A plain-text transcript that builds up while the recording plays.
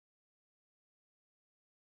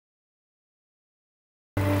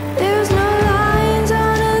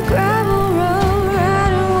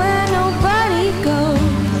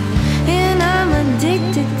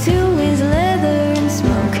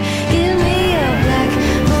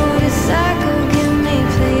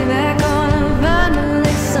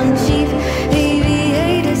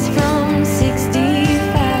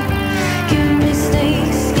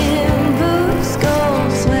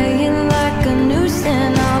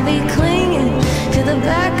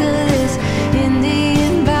back of this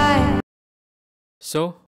Indian vibe.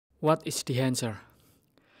 So, what is Dehancer?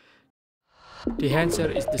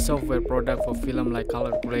 Dehancer is the software product for film like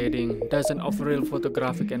color grading, doesn't offer real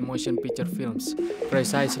photographic and motion picture films,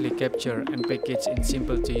 precisely capture and package in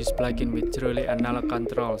simple to use plugin with truly analog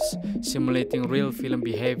controls, simulating real film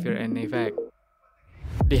behavior and effect.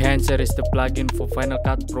 Dehancer is the plugin for Final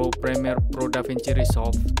Cut Pro, Premiere Pro, DaVinci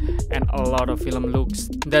Resolve, and a lot of film looks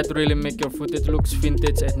that really make your footage looks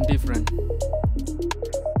vintage and different.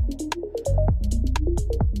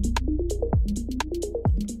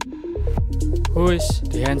 Who is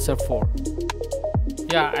Dehancer for?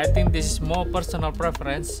 Yeah, I think this is more personal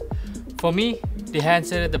preference. For me,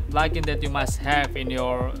 Dehancer is the plugin that you must have in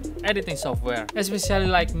your editing software, especially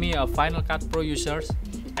like me, a Final Cut Pro users.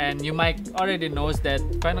 And you might already know that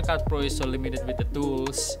Final Cut Pro is so limited with the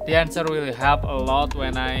tools. Dehancer will help a lot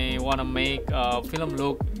when I wanna make a film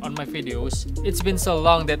look on my videos. It's been so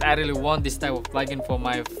long that I really want this type of plugin for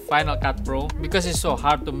my Final Cut Pro because it's so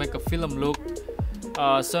hard to make a film look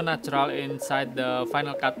so natural inside the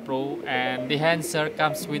Final Cut Pro, and Dehancer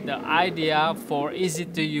comes with the idea for easy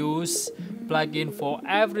to use plugin for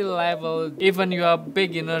every level. Even you are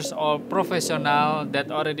beginners or professional that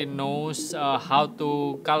already knows how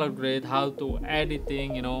to color grade, how to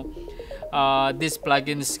editing, this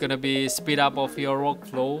plugin is gonna be speed up of your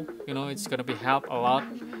workflow. It's gonna be help a lot.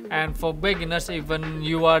 And for beginners, even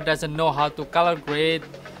you doesn't know how to color grade,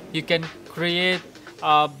 you can create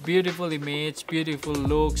a beautiful image, beautiful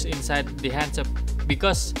looks inside Dehancer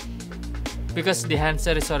because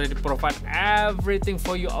Dehancer is already provide everything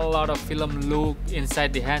for you, a lot of film look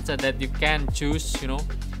inside Dehancer that you can choose.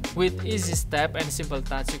 With easy step and simple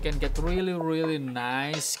touch, you can get really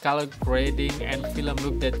nice color grading and film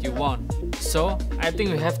look that you want. So I think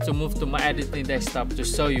we have to move to my editing desktop to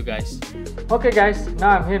show you guys. Okay guys, now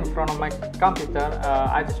I'm here in front of my computer.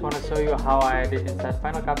 I just want to show you how I edit inside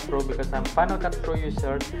Final Cut Pro because I'm Final Cut Pro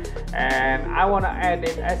user and I want to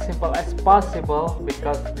edit as simple as possible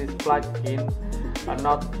because this plugin are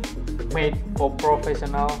not made for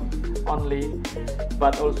professional only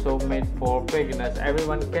but also made for beginners.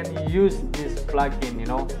 Everyone can use this plugin,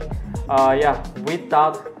 yeah,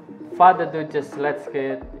 without further ado, just let's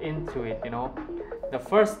get into it. The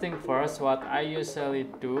first thing first, what I usually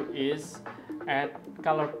do is add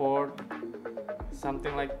color port,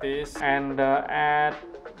 something like this, and add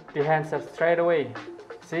Dehancer straight away.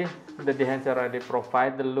 See, the Dehancer already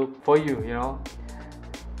provide the look for you,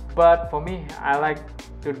 but for me, I like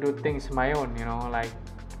to do things my own, like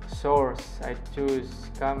source, I choose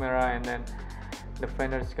camera, and then the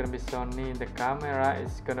fender is gonna be Sony, the camera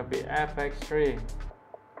is gonna be FX3,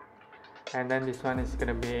 and then this one is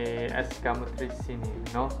gonna be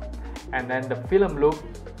SK3 and then the film look,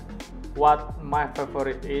 what my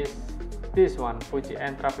favorite is this one, Fuji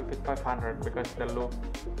Entra 5500, because the look,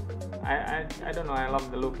 I don't know, I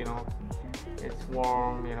love the look, it's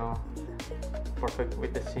warm, perfect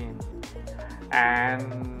with the scene.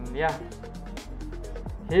 And yeah,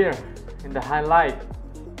 here in the highlight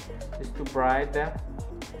is too bright there.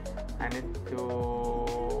 I need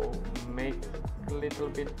to make a little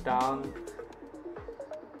bit down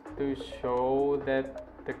to show that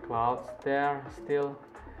the clouds there still,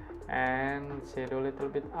 and shadow a little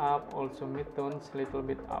bit up, also midtones a little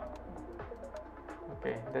bit up.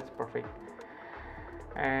 Okay, that's perfect.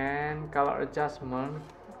 And color adjustment,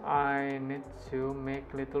 I need to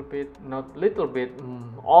make little bit, not little bit,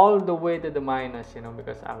 all the way to the minus,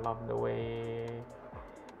 because I love the way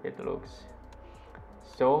it looks.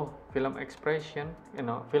 So film expression,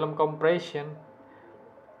 film compression,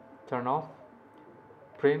 turn off.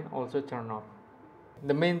 Print also turn off.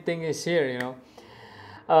 The main thing is here,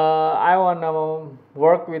 I wanna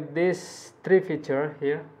work with these three features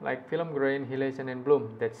here, like film grain, halation, and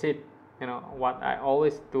bloom. That's it. What I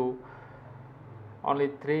always do.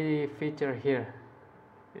 Only three feature here.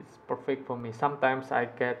 It's perfect for me. Sometimes I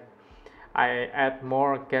add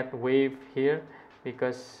more get wave here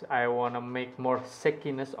because I want to make more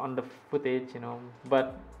shakiness on the footage,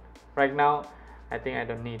 but right now I think I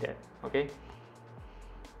don't need it. Okay,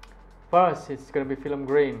 first it's gonna be film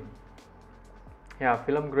grain. Yeah,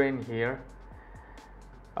 film grain here,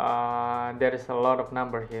 there is a lot of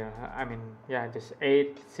number here. I mean, yeah, just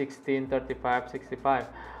 8, 16, 35, 65.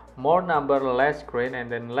 More number, less grain,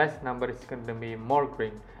 and then less number is going to be more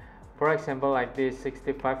grain. For example, like this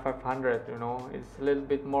 65-500, it's a little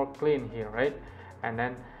bit more clean here, right? And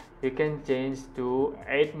then you can change to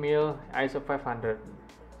 8mm ISO 500.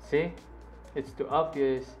 See, it's too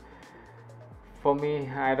obvious for me.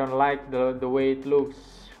 I don't like the way it looks.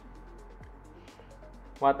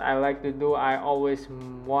 What I like to do, I always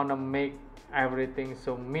want to make everything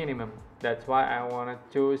so minimum. That's why I want to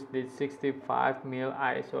choose this 65 mil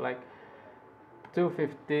ISO, like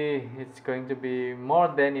 250. It's going to be more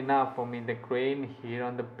than enough for me. The grain here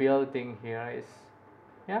on the building here is,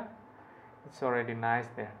 yeah, it's already nice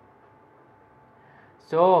there.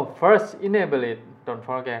 So first enable it, don't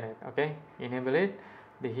forget it. Okay, enable it,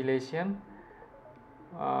 the halation.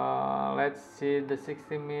 Let's see the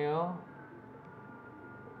 60 mil,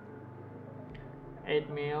 8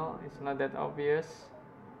 mil. It's not that obvious.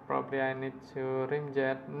 Probably I need to rim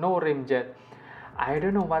jet. No rim jet. I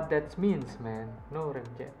don't know what that means, man. No rim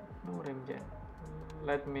jet. No rim jet.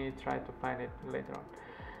 Let me try to find it later on.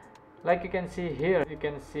 Like you can see here, you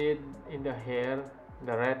can see it in the hair,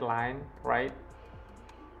 the red line, right?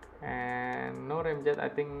 And no rim jet, I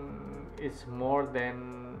think, is more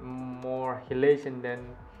halation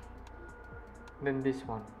than this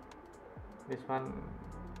one. This one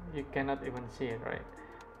you cannot even see it, right?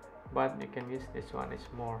 But you can use this one, is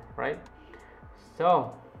more, right?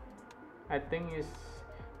 So I think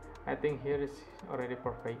here is already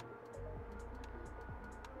perfect.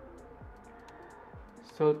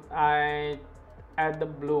 So I add the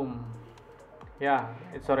bloom. Yeah,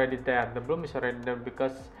 it's already there. The bloom is already there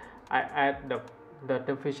because I add the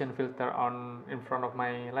diffusion filter on in front of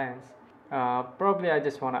my lens. Probably I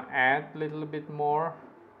just want to add a little bit more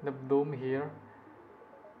the bloom here.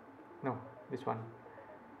 No, this one.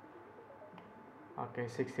 Okay,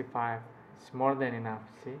 65. It's more than enough.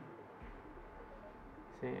 See,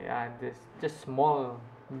 this just small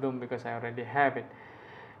bloom because I already have it.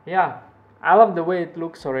 Yeah, I love the way it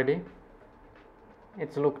looks already.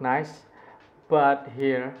 It's look nice, but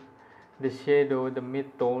here the shadow, the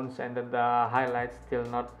mid tones, and the highlights still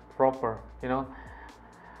not proper, you know.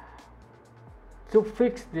 To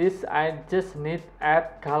fix this, I just need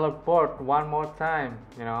add color port one more time,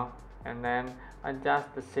 you know, and then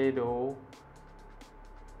adjust the shadow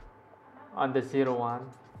on the 01,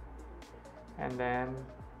 and then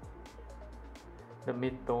the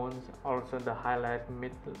mid tones, also the highlight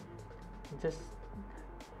mid, just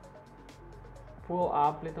pull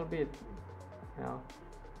up a little bit, you know.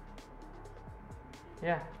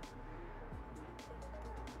 Yeah,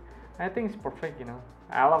 I think it's perfect, you know.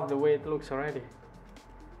 I love the way it looks already.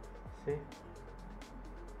 See,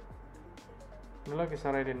 the look is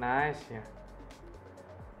already nice here.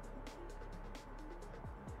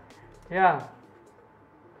 Yeah,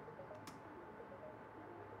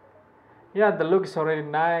 the look is already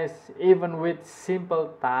nice, even with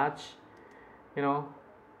simple touch, you know.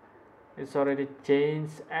 It's already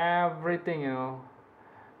changed everything, you know.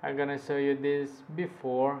 I'm gonna show you this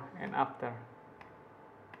before and after.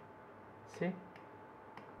 See,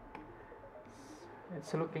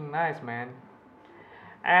 it's looking nice, man.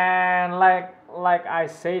 And like I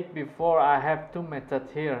said before, I have two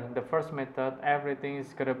methods here. The first method, everything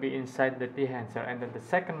is gonna be inside the dehancer, and then the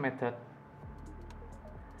second method,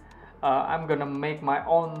 I'm gonna make my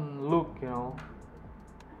own look, you know,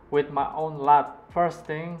 with my own light. First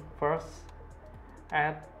thing first,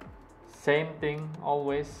 add same thing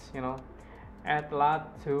always, you know, add light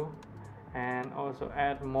too, and also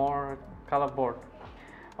add more color board.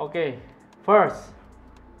 Okay, first,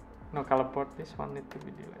 no color board, this one need to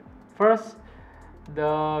be deleted. First,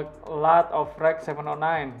 the light of Rec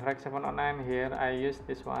 709. Rec 709 here, I use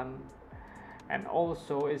this one, and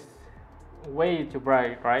also it's way too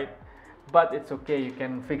bright, right? But it's okay, you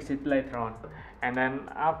can fix it later on. And then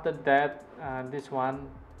after that, this one,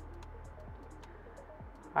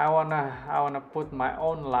 I wanna put my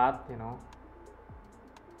own light, you know.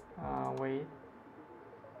 Wait,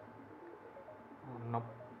 nope.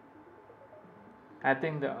 I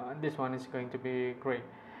think this one is going to be great.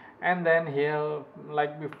 And then here,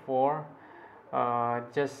 like before,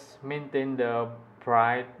 just maintain the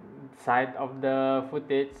bright side of the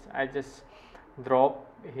footage. I just drop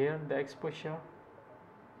here the exposure,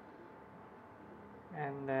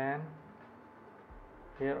 and then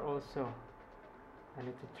here also I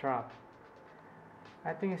need to drop.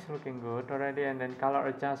 I think it's looking good already. And then color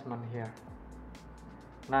adjustment here,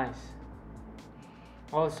 nice.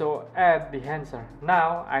 Also add Dehancer.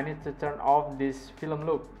 Now I need to turn off this film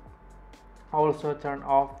loop, also turn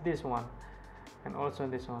off this one, and also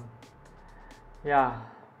this one. Yeah,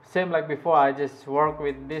 same like before, I just work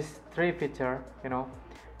with this three feature, you know,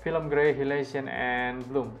 film gray, halation, and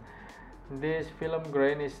bloom. This film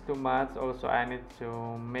grain is too much, also I need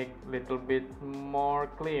to make little bit more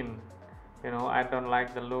clean, you know. I don't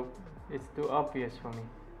like the look, it's too obvious for me.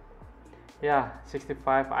 Yeah,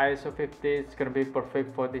 65 ISO 50 is gonna be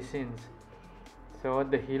perfect for the scenes. So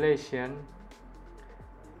the halation,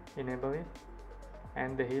 enable it,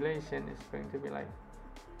 and the halation is going to be like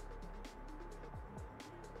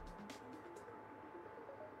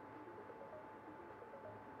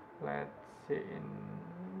let's see,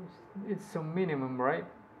 it's so minimum, right?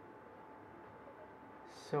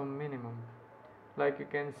 So minimum, like you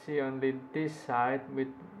can see only this side with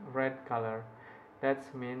red color,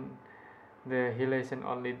 that's mean the halation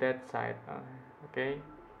only that side. Okay,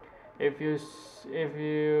 if you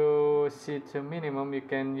see to minimum, you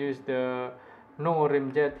can use the no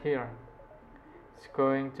rim jet here. It's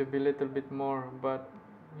going to be a little bit more, but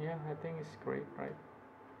yeah, I think it's great, right?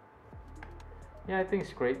 Yeah, I think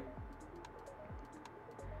it's great.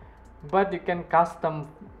 But you can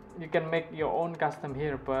make your own custom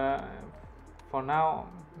here, but for now,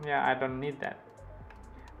 yeah, I don't need that.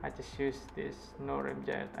 I just use this no rim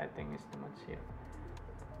jet. I think it's too much here.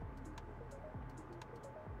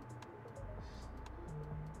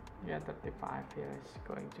 Yeah, 35 here is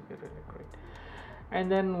going to be really great.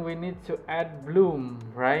 And then we need to add bloom,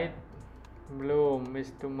 right? Bloom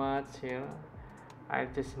is too much here. I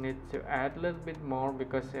just need to add a little bit more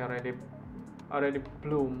because it already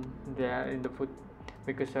bloom there in the foot,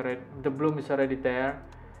 because already the bloom is already there.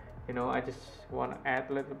 I just want to add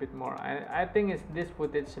a little bit more. I think this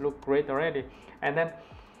footage look great already. And then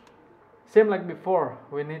same like before,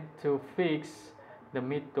 we need to fix the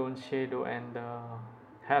mid-tone shadow and the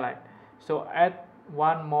highlight. So add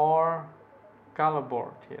one more color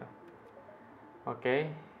board here. Okay,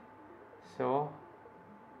 so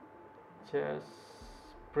just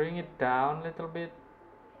bring it down a little bit,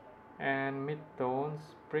 and mid-tones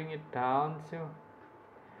bring it down too,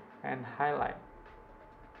 and highlight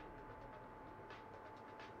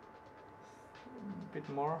a bit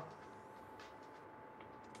more,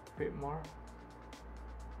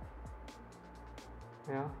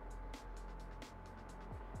 yeah.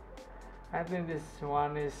 I think this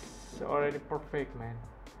one is already perfect, man.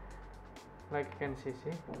 Like you can see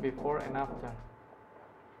before and after.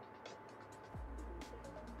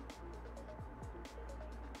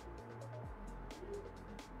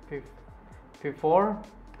 Before,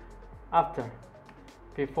 after,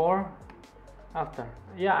 before, after.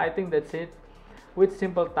 Yeah, I think that's it. With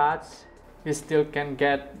simple touch, you still can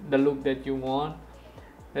get the look that you want.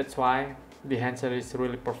 That's why Dehancer is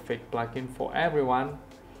really perfect plugin for everyone.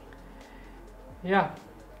 Yeah,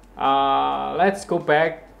 let's go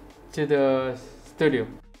back to the studio.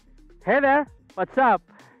 Hey there, what's up?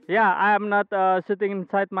 Yeah, I am not sitting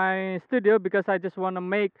inside my studio because I just want to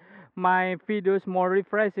make my videos more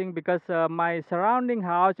refreshing, because my surrounding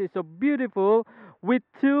house is so beautiful with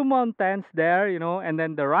two mountains there, and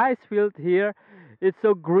then the rice field here. It's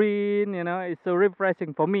so green, it's so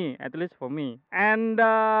refreshing for me, at least for me. And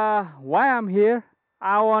why I'm here,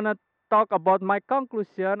 I want to talk about my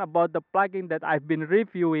conclusion about the plugin that I've been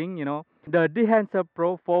reviewing, the Dehancer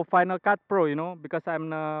Pro for Final Cut Pro, because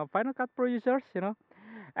I'm a Final Cut Pro user,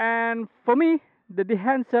 and for me, the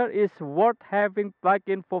Dehancer is worth having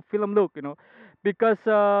plugin for film look, because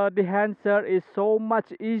Dehancer is so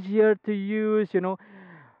much easier to use,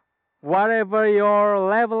 whatever your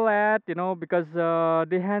level at, because the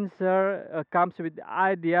Dehancer comes with the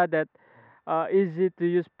idea that easy to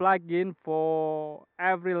use plugin for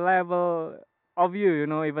every level of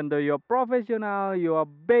you, even though you're professional, you are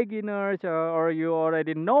beginners, or you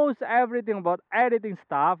already knows everything about editing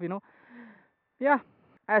stuff, yeah.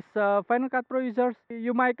 As Final Cut Pro users,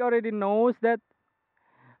 you might already knows that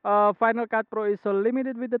Final Cut Pro is so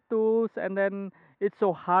limited with the tools, and then it's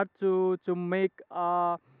so hard to make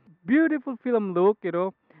a beautiful film look,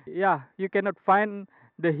 Yeah, you cannot find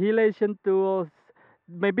the halation tools,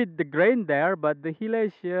 maybe the grain there, but the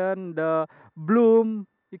halation, the bloom,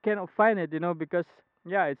 you cannot find it, because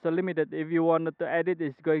yeah, it's so limited. If you wanted to edit,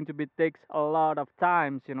 it's going to be takes a lot of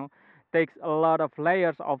times, takes a lot of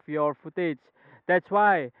layers of your footage. That's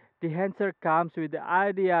why the Dehancer comes with the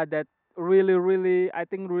idea that really, I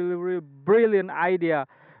think really brilliant idea,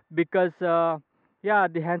 because yeah,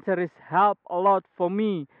 the Dehancer is help a lot for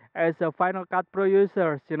me as a Final Cut Pro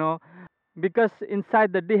users, because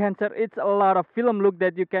inside the Dehancer it's a lot of film look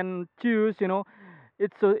that you can choose,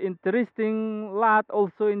 it's so interesting lot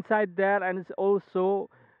also inside there, and it's also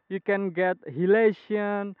you can get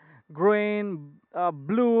halation, grain,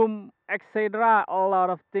 bloom, etc. A lot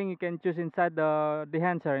of things you can choose inside the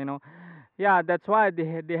Dehancer, yeah. That's why the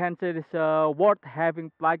Dehancer is worth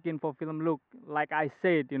having plugin for film look, like I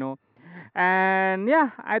said, and yeah,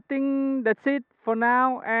 I think that's it for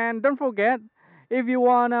now. And don't forget, if you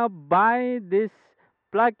wanna buy this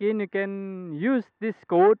plugin, you can use this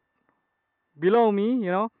code below me,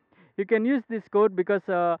 you can use this code, because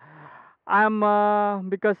I'm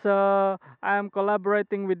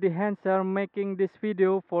collaborating with the Dehancer, making this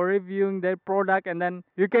video for reviewing their product, and then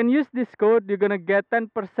you can use this code, you're gonna get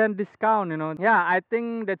 10% discount, yeah. I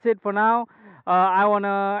think that's it for now. I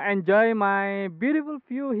wanna enjoy my beautiful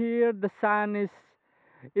view here. The sun is,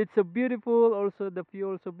 it's so beautiful. Also, the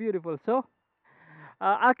view also beautiful. So,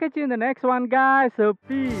 I'll catch you in the next one, guys. So,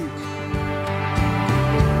 peace.